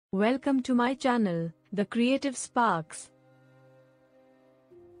Welcome to my channel, The Creative Sparks.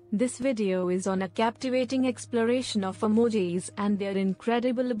 This video is on a captivating exploration of emojis and their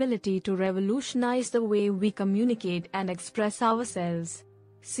incredible ability to revolutionize the way we communicate and express ourselves.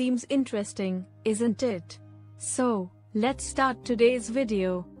 Seems interesting, isn't it? So, let's start today's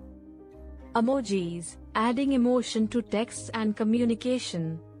video. Emojis, adding emotion to texts and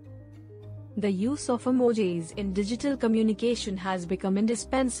communication. The use of emojis in digital communication has become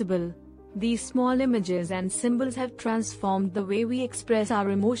indispensable. These small images and symbols have transformed the way we express our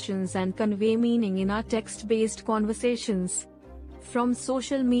emotions and convey meaning in our text-based conversations. From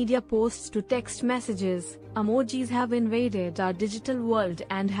social media posts to text messages, emojis have invaded our digital world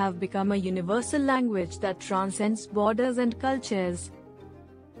and have become a universal language that transcends borders and cultures.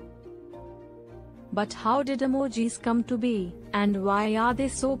 But how did emojis come to be, and why are they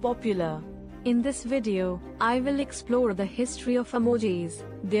so popular? In this video, I will explore the history of emojis,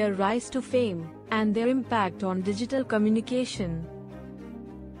 their rise to fame, and their impact on digital communication.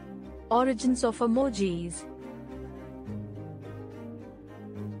 Origins of emojis.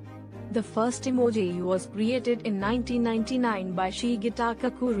 The first emoji was created in 1999 by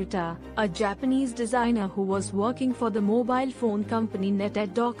Shigetaka Kurita, a Japanese designer who was working for the mobile phone company NET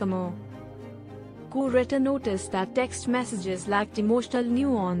Docomo. Kurita noticed that text messages lacked emotional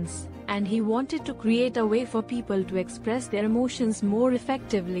nuance, and he wanted to create a way for people to express their emotions more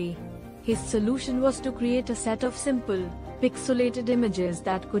effectively. His solution was to create a set of simple, pixelated images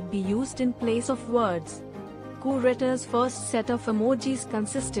that could be used in place of words. Kurita's first set of emojis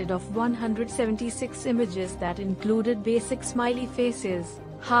consisted of 176 images that included basic smiley faces,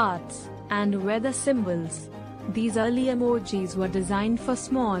 hearts, and weather symbols. These early emojis were designed for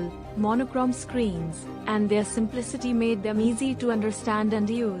small, monochrome screens, and their simplicity made them easy to understand and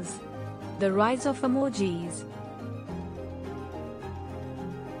use. The rise of emojis.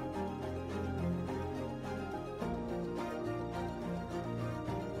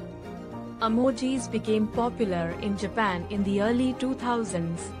 Emojis became popular in Japan in the early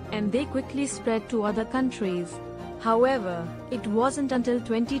 2000s, and they quickly spread to other countries. However, it wasn't until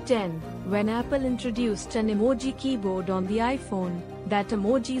 2010, when Apple introduced an emoji keyboard on the iPhone, that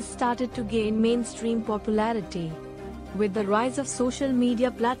emojis started to gain mainstream popularity. With the rise of social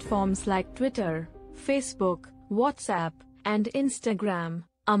media platforms like Twitter, Facebook, WhatsApp, and Instagram,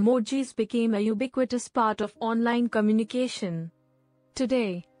 emojis became a ubiquitous part of online communication.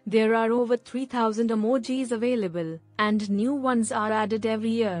 Today, there are over 3,000 emojis available, and new ones are added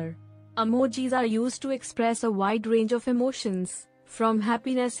every year. Emojis are used to express a wide range of emotions, from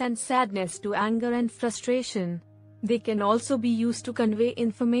happiness and sadness to anger and frustration. They can also be used to convey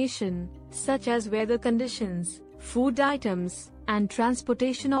information, such as weather conditions, food items, and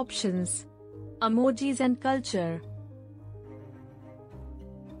transportation options. Emojis and culture.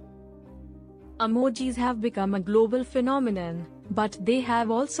 Emojis have become a global phenomenon, but they have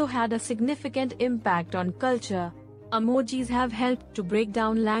also had a significant impact on culture. Emojis have helped to break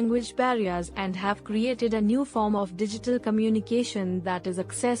down language barriers and have created a new form of digital communication that is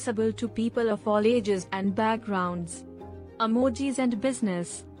accessible to people of all ages and backgrounds. Emojis and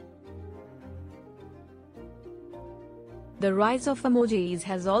business. The rise of emojis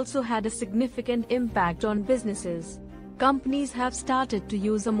has also had a significant impact on businesses. Companies have started to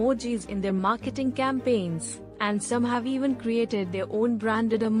use emojis in their marketing campaigns, and some have even created their own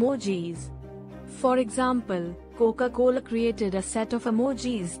branded emojis. For example, Coca-Cola created a set of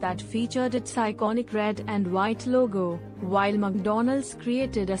emojis that featured its iconic red and white logo, while McDonald's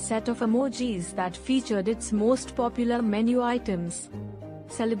created a set of emojis that featured its most popular menu items.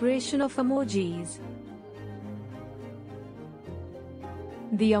 Celebration of emojis.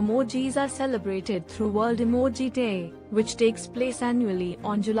 The emojis are celebrated through World Emoji Day, which takes place annually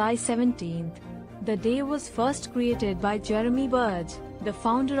on July 17th. The day was first created by Jeremy Burge, the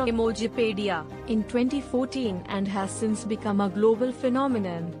founder of Emojipedia, in 2014 and has since become a global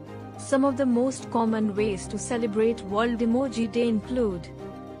phenomenon. Some of the most common ways to celebrate World Emoji Day include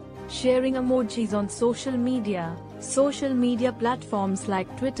sharing emojis on social media. Social media platforms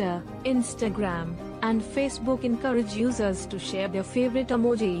like Twitter, Instagram, and Facebook encourage users to share their favorite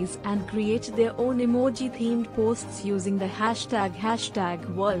emojis and create their own emoji-themed posts using the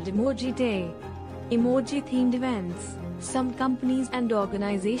hashtag World Emoji Day. Emoji-themed events. Some companies and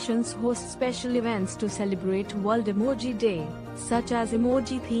organizations host special events to celebrate World Emoji Day, such as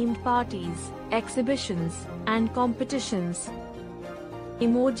emoji-themed parties, exhibitions, and competitions.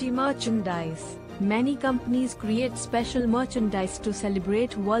 Emoji merchandise. Many companies create special merchandise to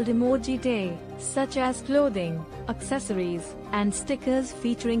celebrate World Emoji Day, such as clothing, accessories, and stickers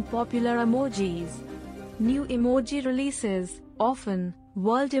featuring popular emojis. New emoji releases. Often,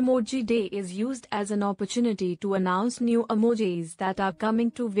 World Emoji Day is used as an opportunity to announce new emojis that are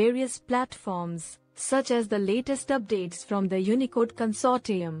coming to various platforms, such as the latest updates from the Unicode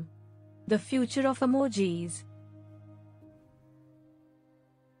Consortium. The future of emojis.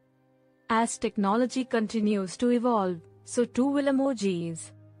 As technology continues to evolve, so too will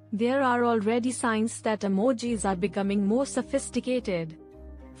emojis. There are already signs that emojis are becoming more sophisticated.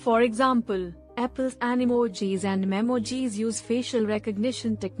 For example, Apple's Emojis and Emojis use facial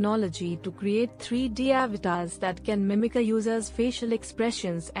recognition technology to create 3D avatars that can mimic a user's facial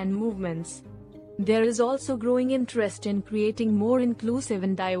expressions and movements. There is also growing interest in creating more inclusive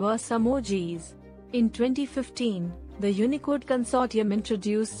and diverse emojis. In 2015, the Unicode Consortium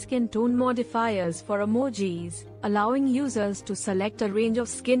introduced skin tone modifiers for emojis, allowing users to select a range of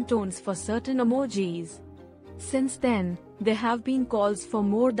skin tones for certain emojis. Since then, there have been calls for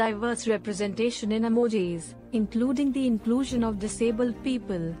more diverse representation in emojis, including the inclusion of disabled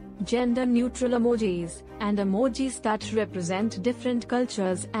people, gender-neutral emojis, and emojis that represent different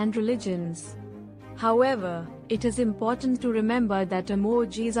cultures and religions. However, it is important to remember that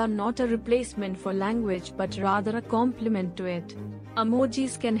emojis are not a replacement for language but rather a complement to it.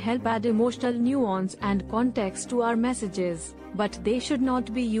 Emojis can help add emotional nuance and context to our messages, but they should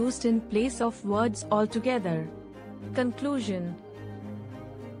not be used in place of words altogether. Conclusion.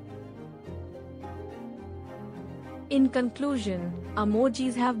 In conclusion,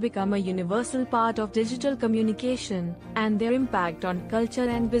 emojis have become a universal part of digital communication, and their impact on culture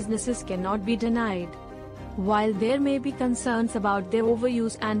and businesses cannot be denied. While there may be concerns about their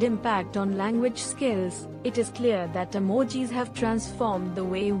overuse and impact on language skills, it is clear that emojis have transformed the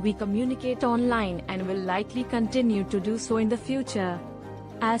way we communicate online and will likely continue to do so in the future.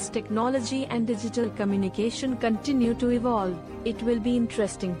 As technology and digital communication continue to evolve, it will be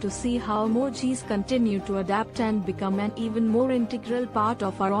interesting to see how emojis continue to adapt and become an even more integral part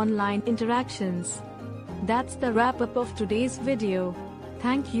of our online interactions. That's the wrap-up of today's video.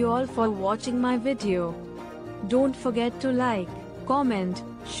 Thank you all for watching my video. Don't forget to like, comment,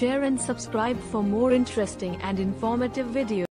 share and subscribe for more interesting and informative videos.